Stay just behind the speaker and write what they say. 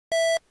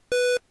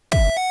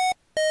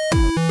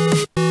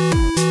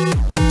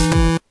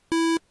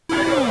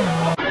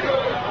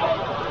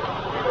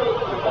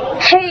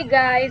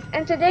guys,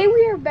 and today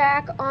we are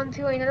back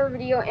onto another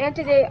video, and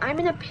today I'm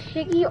in a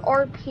Piggy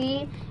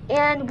RP,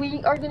 and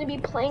we are going to be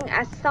playing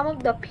as some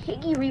of the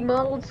Piggy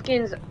remodeled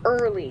skins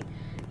early.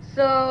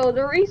 So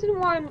the reason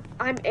why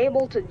I'm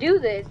able to do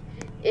this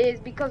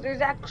is because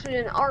there's actually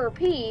an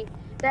RP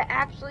that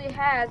actually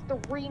has the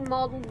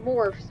remodeled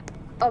morphs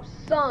of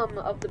some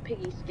of the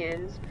Piggy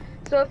skins.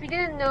 So if you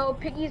didn't know,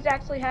 Piggy's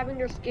actually having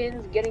their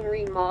skins getting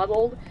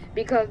remodeled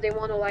because they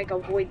want to like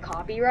avoid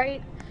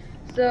copyright.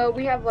 So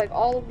we have like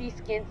all of these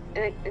skins,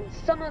 and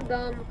some of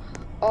them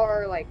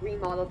are like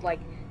remodeled. Like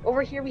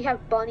over here we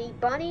have Bunny.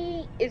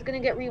 Bunny is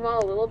gonna get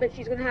remodeled a little bit.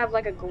 She's gonna have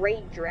like a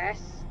gray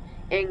dress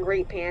and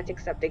gray pants,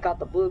 except they got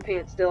the blue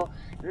pants still.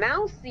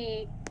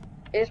 Mousy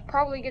is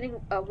probably getting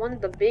one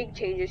of the big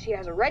changes. She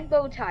has a red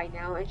bow tie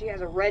now, and she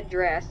has a red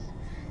dress.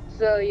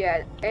 So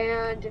yeah,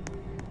 and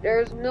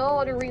there's no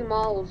other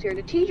remodels here.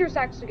 The teacher's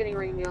actually getting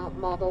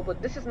remodeled,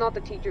 but this is not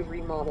the teacher's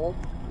remodel.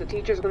 The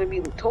teacher's gonna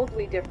be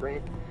totally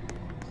different.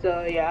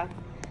 So yeah,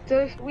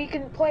 so we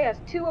can play as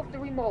two of the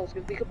remodels,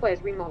 because we could play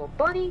as remodeled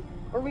Bunny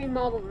or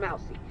remodeled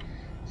Mousy.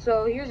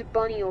 So here's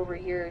Bunny over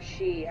here.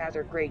 She has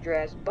her gray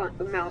dress.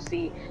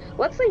 Mousy.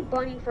 Let's say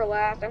Bunny for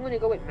last. I'm gonna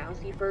go with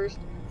Mousy first.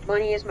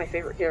 Bunny is my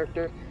favorite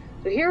character.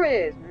 So here it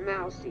is,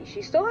 Mousy.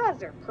 She still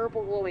has her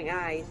purple glowing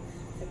eyes.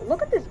 Like,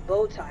 look at this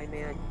bow tie,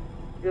 man.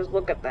 Just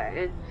look at that.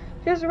 And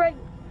she has a red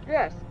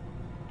dress.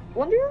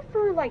 Wonder if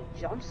her like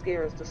jump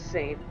scare is the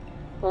same.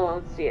 Hold on,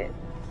 let's see it.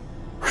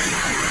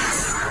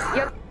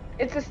 Yep,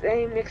 it's the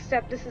same,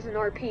 except this is an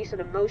RP, so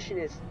the motion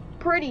is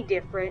pretty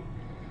different.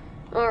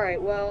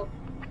 Alright, well,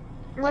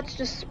 let's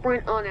just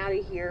sprint on out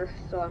of here.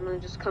 So I'm gonna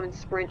just come and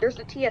sprint. There's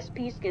the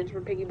TSP skins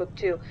from Piggy Book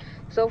 2.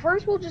 So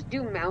first we'll just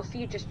do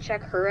Mousy, just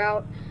check her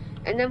out,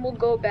 and then we'll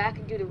go back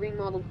and do the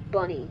remodeled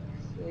Bunny.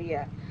 So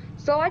yeah.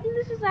 So I think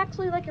this is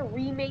actually like a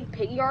remade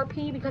Piggy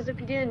RP, because if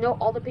you didn't know,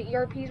 all the Piggy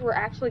RPs were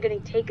actually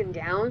getting taken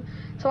down.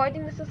 So I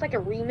think this is like a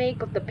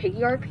remake of the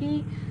Piggy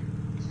RP.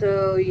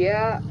 So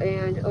yeah,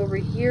 and over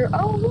here,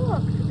 oh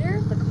look,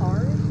 there's the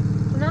cars.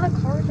 So now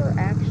the cars are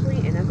actually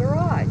in a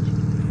garage.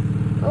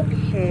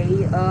 Okay,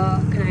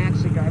 can I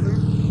actually drive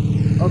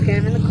them? Okay,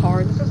 I'm in the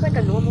car. This is like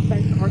a normal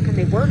sized car. Can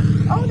they work?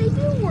 Oh, they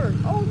do work.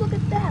 Oh, look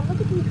at that. Look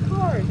at these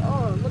cars.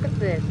 Oh, look at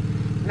this.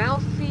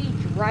 Mousy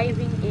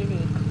driving in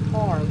a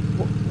car.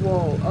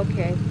 Whoa,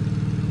 okay.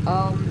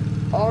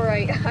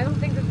 Alright, I don't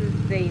think this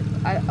is safe.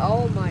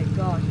 Oh my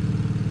gosh.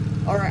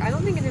 Alright, I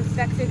don't think an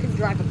infected can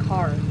drive a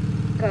car,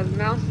 because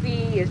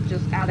Mousy is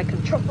just out of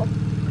control.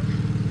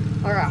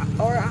 or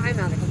I'm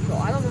out of control.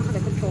 I don't know how to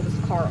control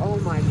this car. Oh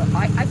my god.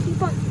 I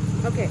keep on,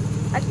 okay,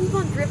 I keep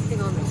on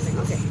drifting on this thing.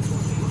 Okay,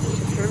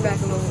 just turn back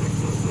a little,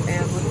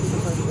 and let's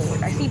move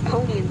forward. I see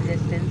Pony in the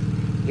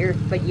distance here,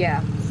 but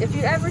yeah, if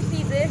you ever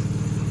see this,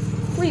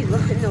 please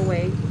run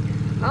away.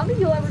 I don't think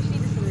you'll ever see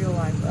this in real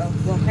life.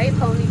 Well, hey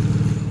Pony.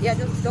 Yeah,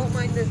 just don't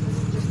mind this.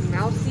 This is just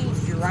Mousy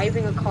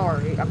driving a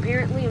car.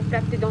 Apparently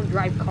infected don't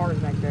drive cars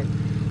that good.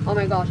 Oh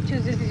my gosh,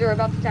 two Zizzies are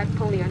about to attack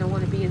Pony. I don't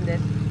want to be in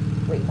this.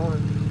 Wait, hold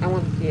on. I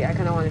want to see it. I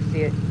kind of want to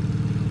see it.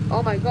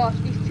 Oh my gosh,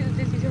 these two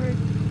Zizzies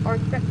are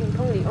infecting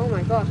Pony. Oh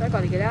my gosh, I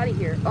gotta get out of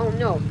here. Oh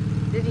no,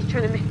 Zizzy's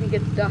trying to make me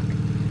get stuck.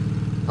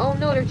 Oh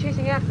no, they're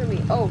chasing after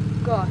me. Oh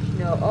gosh,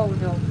 no. Oh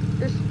no,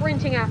 they're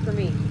sprinting after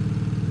me.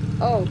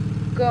 Oh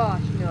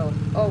gosh, no.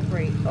 Oh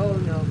great. Oh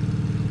no.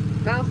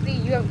 Mousy,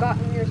 you have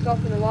gotten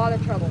yourself in a lot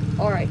of trouble.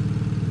 Alright,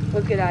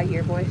 let's get out of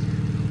here, boys.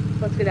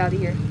 Let's get out of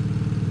here.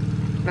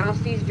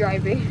 Mousy's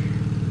driving.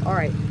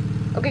 Alright.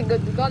 Okay,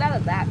 good. We got out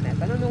of that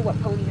mess. I don't know what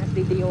Pony has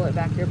to deal with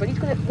back there, but he's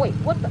gonna... Wait,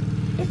 what the...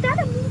 Is that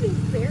a moving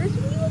Ferris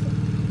wheel?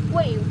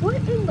 Wait, what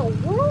in the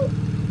world?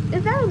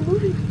 Is that a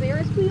moving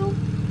Ferris wheel?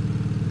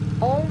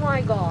 Oh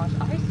my gosh,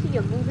 I see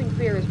a moving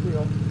Ferris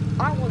wheel.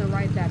 I want to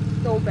ride that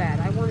so bad.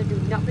 I want to do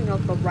nothing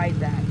else but ride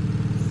that.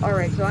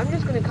 Alright, so I'm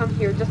just gonna come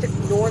here, just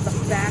ignore the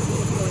fact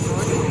of what's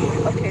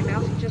going on. Okay,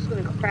 Mousy's just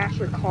gonna crash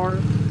her car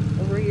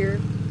over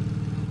here.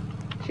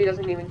 She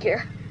doesn't even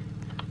care.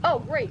 Oh,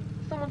 great.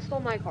 Someone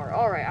stole my car.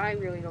 Alright, I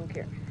really don't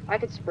care. I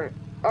could sprint.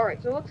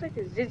 Alright, so it looks like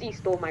the Zizzy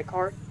stole my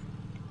car.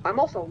 I'm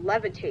also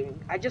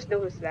levitating. I just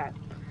noticed that.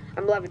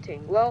 I'm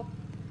levitating. Well,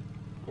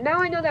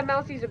 now I know that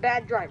Mousy's a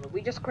bad driver.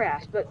 We just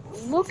crashed. But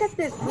look at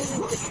this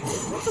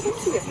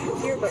moving...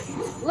 here, but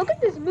look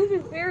at this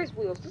moving Ferris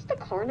wheel. Is this the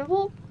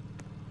carnival?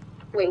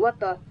 Wait, what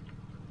the...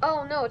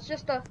 Oh, no, it's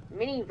just a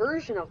mini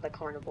version of the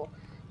carnival.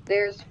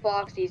 There's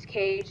Foxy's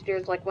cage.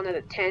 There's, like, one of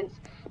the tents.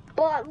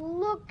 But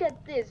look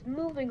at this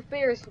moving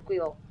Ferris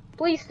wheel.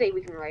 Please say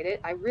we can ride it.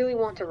 I really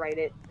want to ride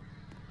it.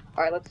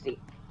 Alright, let's see.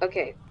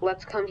 Okay,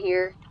 let's come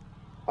here.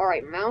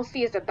 Alright,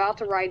 Mousy is about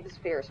to ride this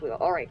Ferris wheel.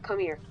 Alright, come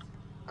here.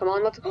 Come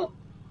on, let's... Oh,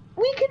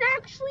 we can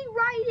actually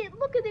ride it!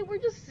 Look at it, we're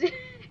just... This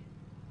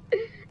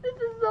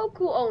is so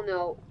cool. Oh,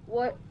 no.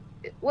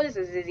 What is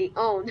this, Zizzy?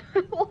 Oh,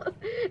 no.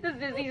 The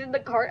Zizzy's in the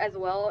cart as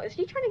well. Is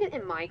she trying to get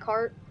in my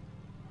cart?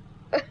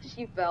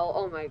 She fell.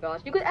 Oh, my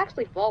gosh. You could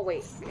actually fall.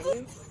 Wait, can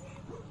you?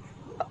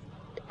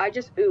 I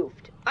just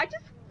oofed. I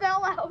just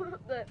fell out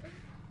of the...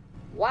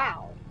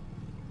 Wow.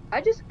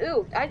 I just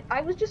oofed. I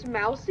was just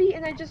Mousy,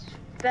 and I just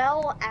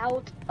fell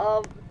out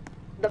of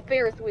the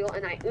Ferris wheel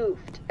and I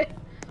oofed.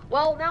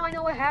 Well, now I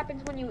know what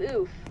happens when you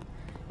oof.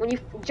 When you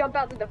jump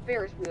out to the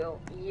Ferris wheel,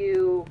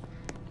 you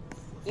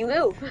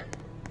oof.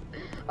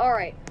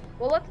 Alright,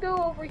 well, let's go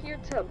over here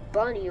to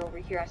Bunny over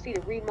here. I see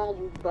the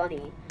remodeled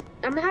Bunny.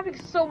 I'm having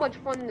so much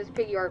fun in this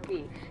Piggy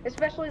RP,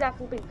 especially that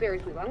flipping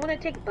Ferris wheel. I'm going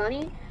to take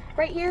Bunny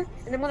right here,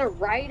 and I'm going to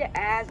ride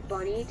as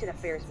Bunny to the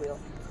Ferris wheel.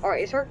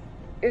 Alright, is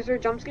her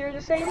jump scare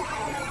the same?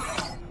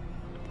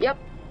 Yep,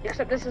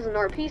 except this is an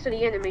RP, so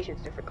the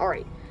animation's different.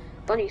 Alright,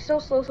 Bunny's so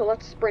slow, so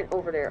let's sprint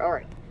over there.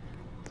 Alright,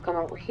 let's come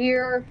over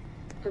here,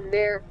 from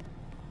there.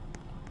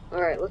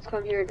 Alright, let's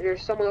come here.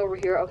 There's someone over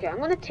here. Okay, I'm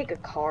going to take a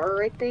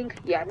car, I think.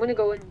 Yeah, I'm going to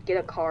go and get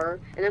a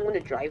car, and I'm going to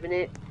drive in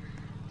it.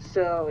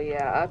 So,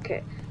 yeah,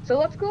 okay. So,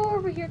 let's go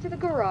over here to the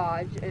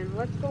garage, and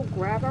let's go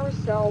grab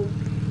ourselves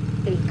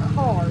a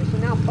car. So,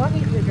 now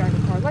Bunny's going to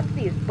drive a car. Let's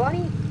see, is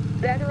Bunny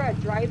better at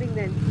driving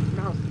than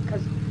Mousy?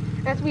 Because,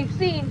 as we've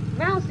seen,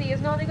 Mousy is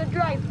not a good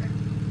driver.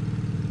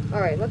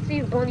 Alright, let's see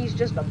if Bunny's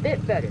just a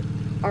bit better.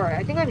 Alright,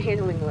 I think I'm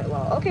handling it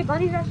well. Okay,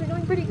 Bunny's actually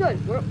doing pretty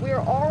good. We're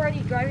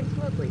already driving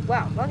smoothly.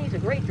 Wow, Bunny's a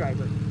great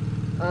driver.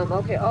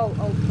 Okay,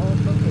 okay,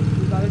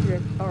 we got a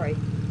drift.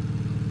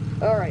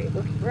 Alright,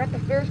 look, we're at the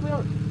Ferris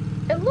wheel.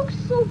 It looks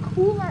so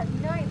cool at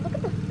night. Look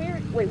at the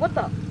Ferris, wait, what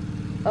the?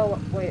 Oh,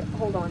 wait,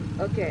 hold on.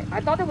 Okay, I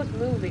thought it was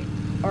moving.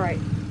 Alright.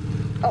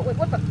 Oh, wait,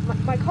 what the?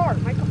 My car.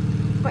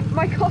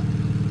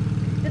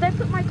 Did I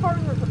put my car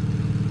in reverse?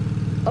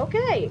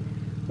 Okay.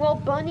 Well,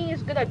 Bunny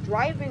is good at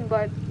driving,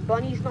 but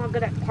Bunny's not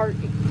good at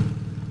parking.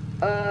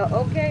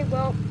 Okay,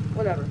 well,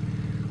 whatever.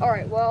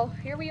 Alright, well,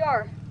 here we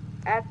are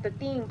at the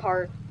theme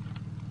park.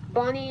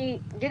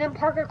 Bunny didn't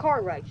park her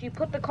car right. She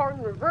put the car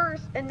in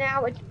reverse, and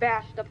now it's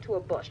bashed up to a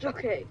bush.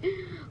 Okay,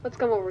 let's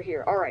come over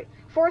here. Alright,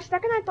 for a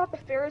second I thought the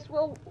Ferris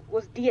wheel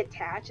was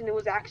detached and it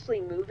was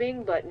actually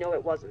moving, but no,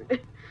 it wasn't.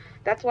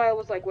 That's why I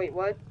was like, wait,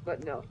 what?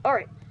 But no.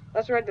 Alright,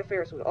 let's ride the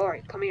Ferris wheel.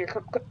 Alright, come here,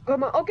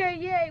 come on. Okay,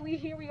 yay,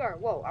 here we are.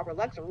 Whoa, our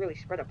legs are really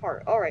spread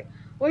apart. Alright,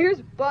 well,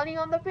 here's Bunny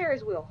on the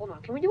Ferris wheel. Hold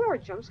on, can we do our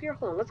jump scare?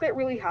 Hold on, let's get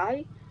really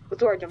high.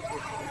 Let's do our jump scare.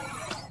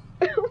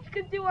 We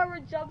could do our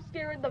jump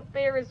scare in the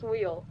Ferris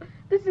wheel.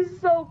 This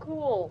is so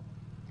cool.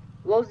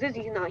 Well,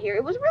 Zizzy's not here.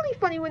 It was really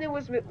funny when it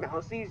was with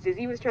Mousy.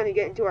 Zizzy was trying to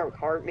get into our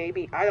car,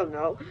 maybe. I don't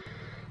know.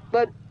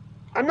 But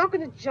I'm not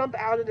going to jump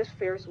out of this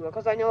Ferris wheel,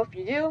 because I know if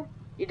you do,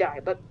 you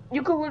die. But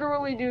you can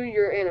literally do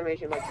your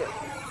animation like this.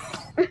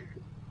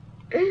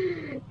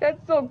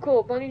 That's so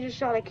cool. Bunny just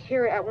shot a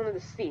carrot at one of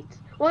the seats.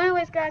 Well,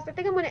 anyways, guys, I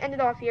think I'm going to end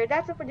it off here.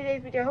 That's it for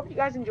today's video. I hope you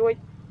guys enjoyed.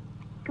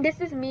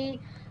 This is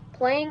me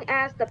playing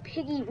as the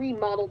Piggy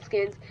remodeled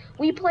skins.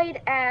 We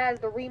played as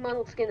the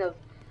remodeled skin of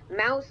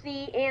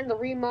Mousy and the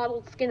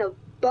remodeled skin of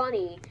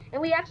Bunny,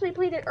 and we actually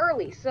played it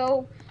early,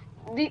 so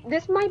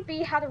this might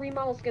be how the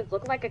remodeled skins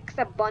look like,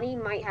 except Bunny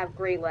might have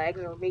gray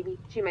legs, or maybe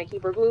she might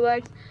keep her blue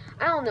legs.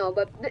 I don't know,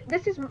 but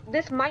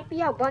this might be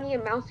how Bunny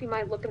and Mousy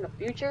might look in the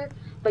future.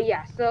 But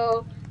yeah,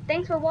 so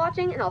thanks for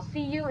watching, and I'll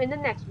see you in the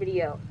next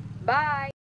video. Bye!